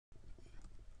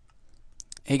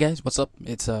Hey guys, what's up?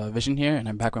 It's Vision here, and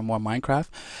I'm back with more Minecraft.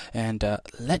 And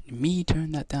let me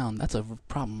turn that down. That's a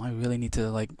problem I really need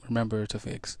to remember to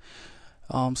fix.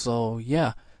 So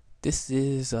yeah, this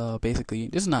is basically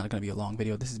this is not gonna be a long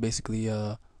video. This is basically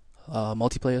a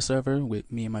multiplayer server with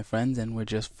me and my friends, and we're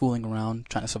just fooling around,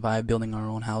 trying to survive, building our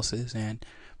own houses. And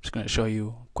I'm just gonna show you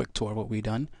a quick tour of what we've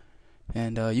done.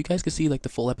 And you guys can see the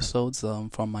full episodes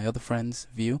from my other friends'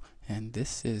 view. And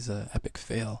this is a epic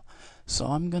fail. So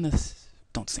I'm gonna.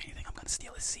 Don't say anything. I'm gonna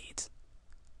steal his seeds.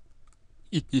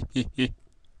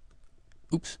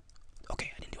 Oops.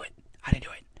 Okay, I didn't do it. I didn't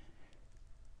do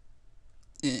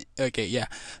it. Okay, yeah.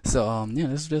 So yeah,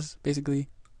 this is just basically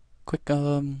quick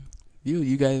view.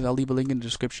 You guys, I'll leave a link in the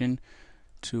description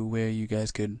to where you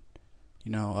guys could,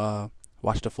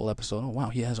 watch the full episode. Oh wow,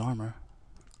 he has armor.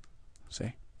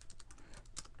 See,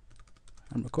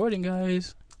 I'm recording,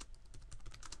 guys.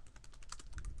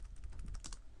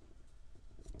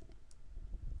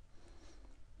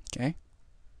 Okay.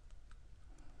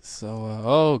 So,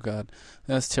 oh god,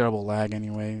 that's terrible lag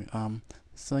anyway.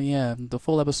 So yeah, the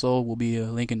full episode will be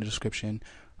a link in the description.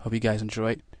 Hope you guys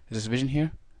enjoy it. Is this Vision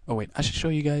here? Oh wait, I should show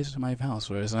you guys my house.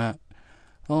 Where is that?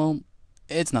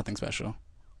 It's nothing special.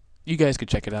 You guys could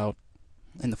check it out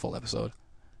in the full episode.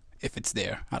 If it's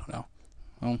there, I don't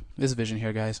know. This is Vision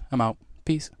here, guys. I'm out.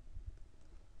 Peace.